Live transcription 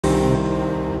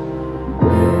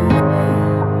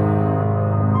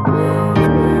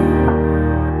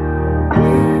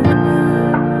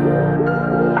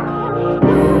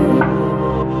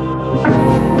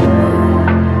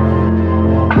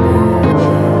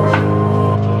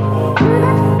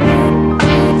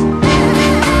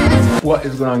What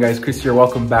is going on, guys? Chris here,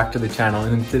 welcome back to the channel.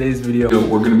 And in today's video,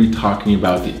 we're going to be talking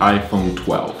about the iPhone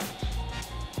 12.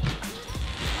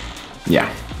 Yeah,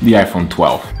 the iPhone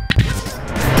 12.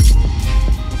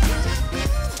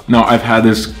 Now, I've had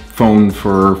this phone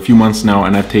for a few months now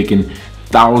and I've taken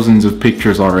thousands of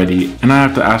pictures already, and I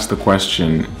have to ask the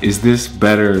question, is this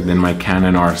better than my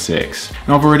Canon R6?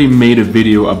 Now, I've already made a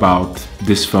video about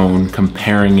this phone,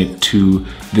 comparing it to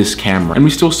this camera, and we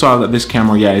still saw that this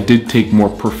camera, yeah, it did take more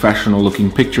professional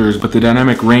looking pictures, but the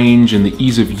dynamic range and the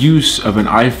ease of use of an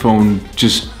iPhone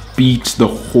just beats the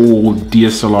whole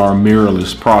DSLR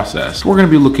mirrorless process. We're going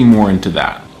to be looking more into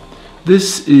that.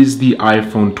 This is the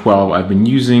iPhone 12 I've been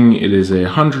using. It is a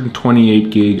 128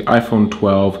 gig iPhone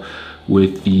 12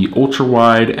 with the ultra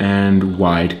wide and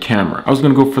wide camera. I was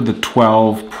gonna go for the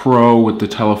 12 Pro with the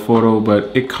telephoto,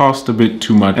 but it cost a bit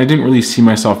too much. I didn't really see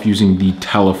myself using the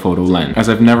telephoto lens, as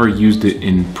I've never used it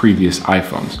in previous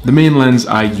iPhones. The main lens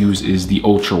I use is the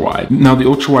ultra wide. Now, the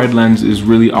ultra wide lens is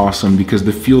really awesome because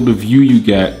the field of view you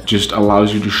get just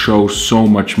allows you to show so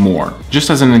much more. Just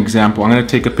as an example, I'm gonna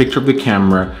take a picture of the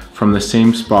camera from the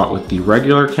same spot with the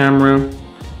regular camera,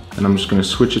 and I'm just gonna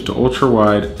switch it to ultra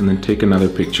wide and then take another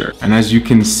picture. And as you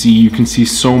can see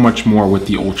so much more with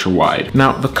the ultra wide.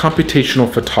 Now, the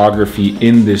computational photography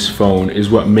in this phone is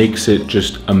what makes it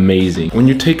just amazing. When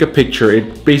you take a picture,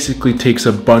 it basically takes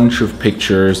a bunch of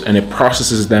pictures and it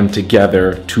processes them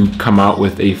together to come out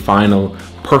with a final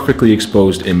perfectly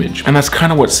exposed image. And that's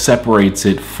kind of what separates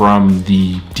it from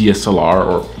the DSLR,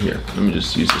 or here, let me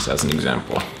just use this as an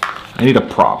example. I need a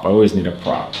prop, I always need a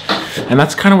prop. And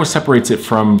that's kind of what separates it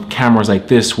from cameras like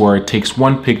this, where it takes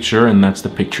one picture and that's the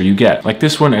picture you get. Like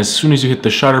this one, as soon as you hit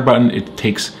the shutter button, it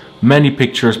takes many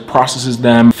pictures, processes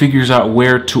them, figures out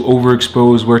where to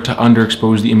overexpose, where to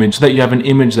underexpose the image, so that you have an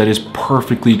image that is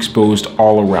perfectly exposed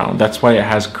all around. That's why it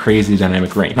has crazy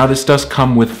dynamic range. Now, this does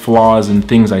come with flaws and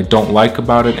things I don't like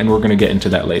about it, and we're gonna get into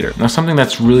that later. Now, something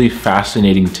that's really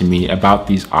fascinating to me about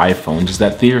these iPhones is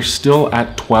that they are still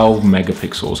at 12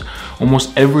 megapixels.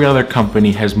 Almost every other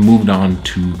company has moved on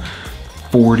to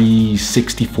 40,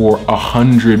 64,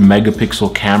 100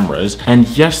 megapixel cameras. And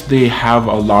yes, they have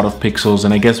a lot of pixels,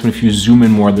 and I guess if you zoom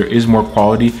in more, there is more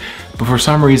quality. But for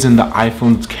some reason, the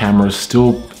iPhone's cameras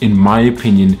still, in my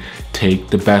opinion, take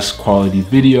the best quality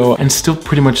video and still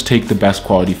pretty much take the best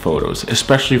quality photos,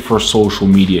 especially for social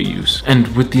media use.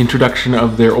 And with the introduction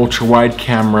of their ultra wide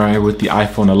camera with the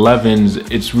iPhone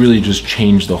 11s, it's really just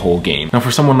changed the whole game. Now,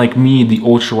 for someone like me, the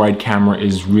ultra wide camera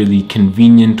is really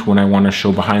convenient when I want to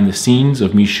show behind the scenes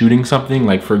of me shooting something.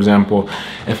 Like, for example,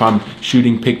 if I'm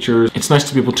shooting pictures, it's nice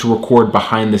to be able to record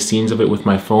behind the scenes of it with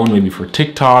my phone, maybe for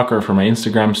TikTok or for my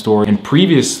Instagram story. And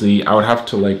previously, I would have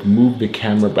to like move the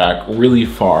camera back really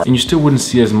far, and you still wouldn't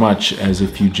see as much as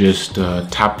if you just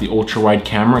tap the ultra wide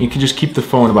camera. You can just keep the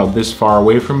phone about this far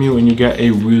away from you and you get a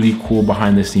really cool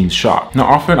behind the scenes shot. Now,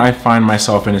 often I find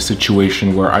myself in a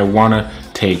situation where I want to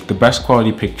take the best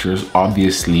quality pictures,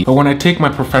 obviously, but when I take my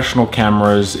professional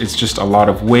cameras, it's just a lot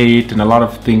of weight and a lot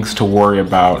of things to worry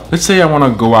about. Let's say I want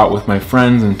to go out with my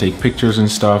friends and take pictures and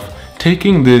stuff.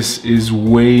 Taking this is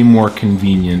way more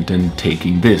convenient than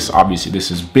taking this. Obviously,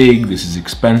 this is big, this is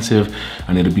expensive,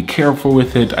 I need to be careful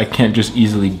with it. I can't just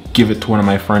easily give it to one of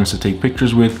my friends to take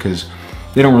pictures with because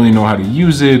they don't really know how to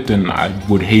use it, and I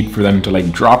would hate for them to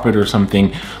like drop it or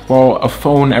something. Well, a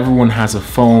phone, everyone has a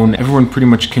phone. Everyone pretty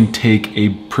much can take a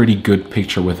pretty good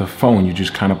picture with a phone. You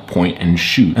just kind of point and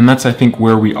shoot. And that's, I think,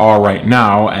 where we are right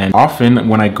now. And often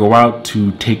when I go out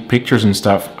to take pictures and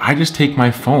stuff, I just take my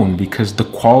phone because the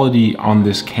quality on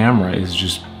this camera is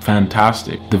just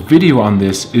fantastic. The video on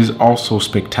this is also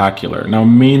spectacular. Now,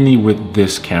 mainly with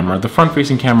this camera, the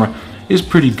front-facing camera is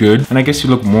pretty good, and I guess you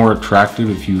look more attractive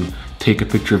if you take a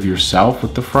picture of yourself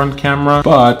with the front camera,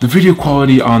 but the video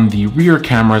quality on the rear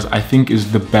cameras I think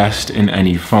is the best in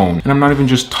any phone. And I'm not even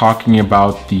just talking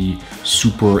about the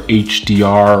super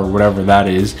HDR or whatever that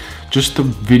is, just the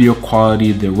video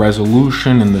quality, the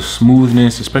resolution and the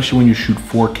smoothness, especially when you shoot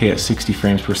 4K at 60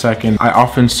 frames per second. I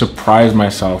often surprise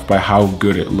myself by how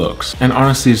good it looks. And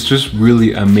honestly, it's just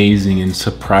really amazing and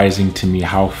surprising to me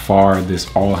how far this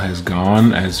all has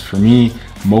gone. As for me,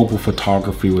 mobile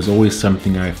photography was always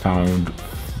something I found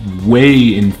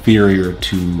way inferior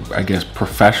to, I guess,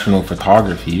 professional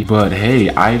photography. But hey,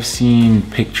 I've seen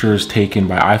pictures taken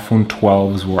by iPhone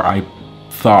 12s where I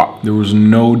thought, there was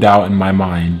no doubt in my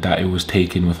mind that it was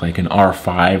taken with like an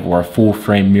R5 or a full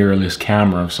frame mirrorless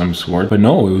camera of some sort. But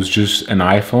no, it was just an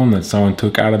iPhone that someone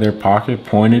took out of their pocket,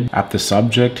 pointed at the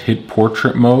subject, hit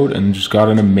portrait mode, and just got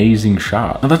an amazing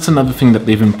shot. Now that's another thing that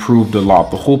they've improved a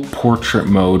lot. The whole portrait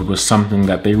mode was something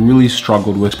that they really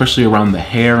struggled with, especially around the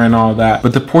hair and all that.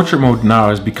 But the portrait mode now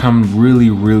has become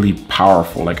really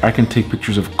powerful. Like I can take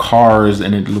pictures of cars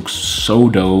and it looks so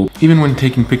dope. Even when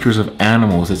taking pictures of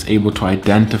animals, it's able to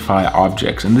identify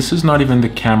objects. And this is not even the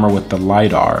camera with the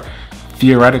LiDAR.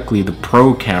 Theoretically, the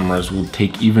pro cameras will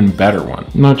take even better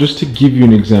ones. Now, just to give you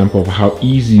an example of how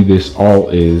easy this all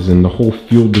is and the whole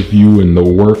field of view and the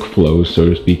workflow, so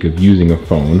to speak, of using a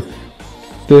phone,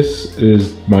 this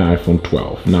is my iPhone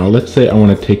 12. Now, let's say I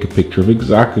want to take a picture of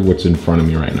exactly what's in front of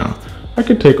me right now. I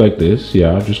could take like this,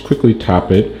 yeah, just quickly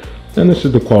tap it, and this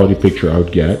is the quality picture I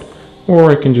would get.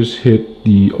 Or I can just hit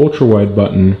the ultra wide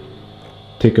button,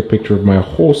 take a picture of my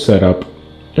whole setup,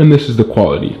 and this is the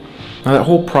quality. Now that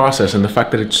whole process and the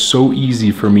fact that it's so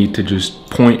easy for me to just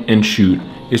point and shoot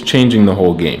is changing the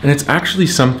whole game. And it's actually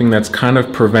something that's kind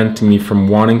of preventing me from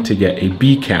wanting to get a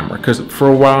B camera, because for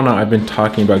a while now I've been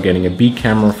talking about getting a B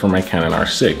camera for my Canon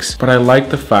R6, but I like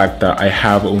the fact that I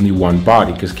have only one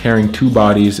body, because carrying two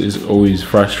bodies is always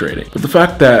frustrating. But the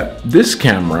fact that this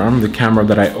camera, the camera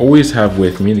that I always have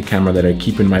with me, the camera that I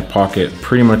keep in my pocket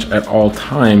pretty much at all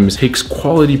times, takes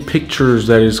quality pictures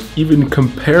that is even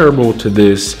comparable to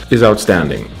this, is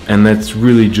outstanding. And that's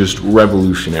really just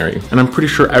revolutionary. And I'm pretty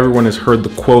sure everyone has heard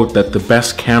the quote that the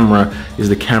best camera is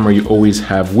the camera you always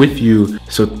have with you.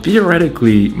 So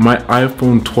theoretically, my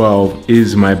iPhone 12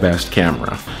 is my best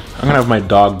camera. I'm gonna have my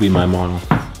dog be my model.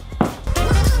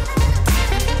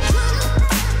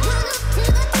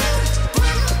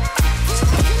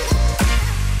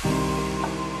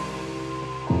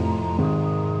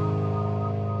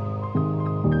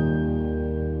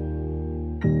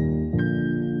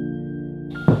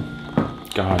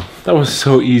 God, that was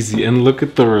so easy, and look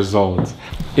at the results.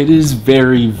 It is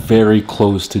very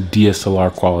close to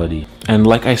DSLR quality. And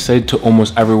like I said to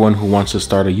almost everyone who wants to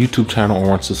start a YouTube channel or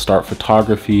wants to start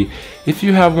photography, if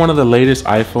you have one of the latest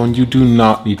iPhones, you do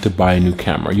not need to buy a new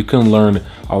camera. You can learn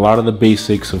a lot of the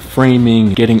basics of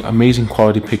framing, getting amazing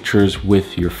quality pictures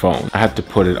with your phone. I had to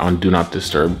put it on Do Not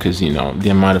Disturb because, you know, the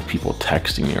amount of people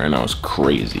texting me right now is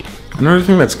crazy. Another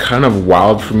thing that's kind of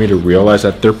wild for me to realize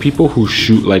that there are people who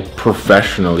shoot like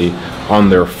professionally on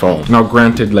their phone. Now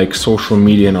granted, like social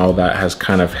media and all that has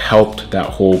kind of helped that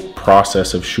whole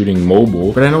process of shooting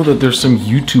mobile, but I know that there's some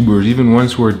YouTubers, even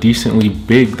ones who are decently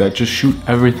big, that just shoot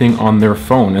everything on their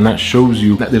phone, and that shows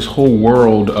you that this whole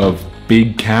world of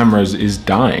big cameras is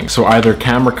dying. So either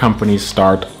camera companies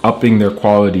start upping their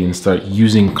quality and start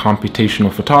using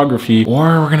computational photography,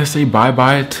 or we're gonna say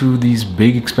bye-bye to these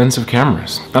big expensive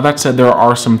cameras. Now that said, there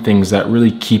are some things that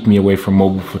really keep me away from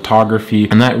mobile photography,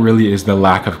 and that really is the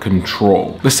lack of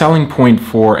control. The selling point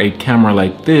for a camera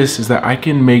like this is that I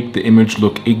can make the image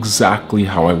look exactly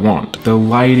how I want. The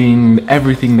lighting,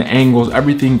 everything, the angles,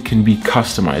 everything can be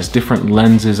customized. Different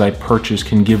lenses I purchase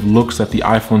can give looks that the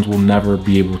iPhones will never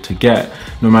be able to get,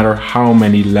 no matter how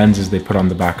many lenses they put on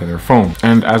the back of their phone.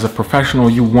 And as a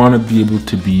professional, you want to be able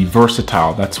to be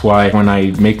versatile. That's why when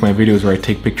I make my videos or I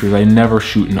take pictures, I never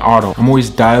shoot in auto. I'm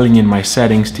always dialing in my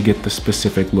settings to get the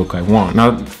specific look I want.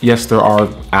 Now, yes, there are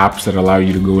apps that allow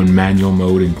you to go in manual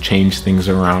mode and change things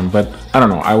around, but I don't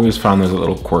know, I always found those a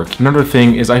little quirky. Another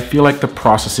thing is I feel like the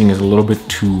processing is a little bit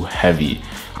too heavy.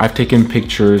 I've taken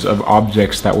pictures of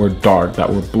objects that were dark, that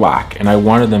were black, and I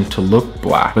wanted them to look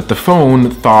black. But the phone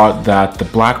thought that the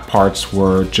black parts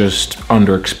were just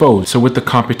underexposed. So with the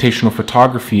computational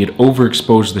photography, it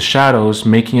overexposed the shadows,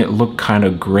 making it look kind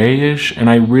of grayish,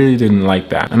 and I really didn't like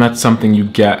that. And that's something you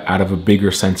get out of a bigger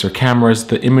sensor cameras.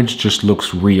 The image just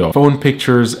looks real. Phone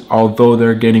pictures, although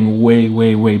they're getting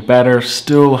way better,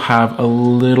 still have a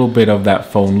little bit of that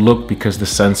phone look because the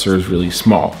sensor is really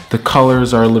small. The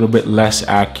colors are a little bit less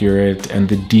accurate, and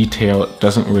the detail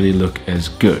doesn't really look as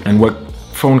good. And what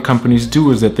phone companies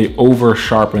do is that they over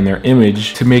sharpen their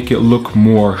image to make it look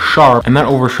more sharp, and that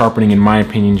over sharpening, in my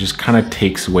opinion, just kind of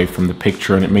takes away from the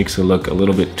picture and it makes it look a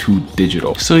little bit too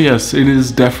digital. So yes, it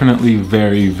is definitely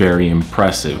very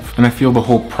impressive, and I feel the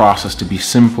whole process to be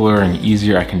simpler and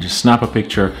easier. I can just snap a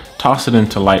picture, toss it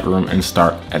into Lightroom, and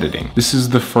start editing. This is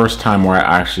the first time where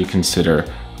I actually consider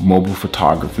mobile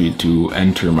photography to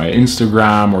enter my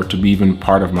Instagram or to be even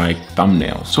part of my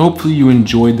thumbnail. So hopefully you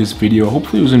enjoyed this video.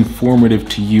 Hopefully it was informative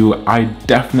to you. I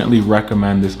definitely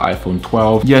recommend this iPhone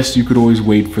 12. Yes, you could always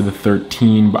wait for the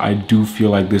 13, but I do feel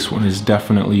like this one is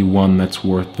definitely one that's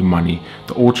worth the money.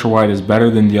 The ultra wide is better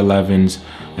than the 11s,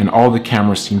 and all the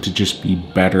cameras seem to just be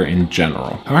better in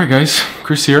general. All right guys,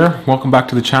 Chris here. Welcome back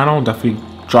to the channel. Definitely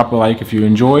drop a like if you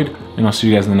enjoyed, and I'll see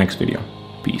you guys in the next video.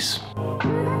 Peace.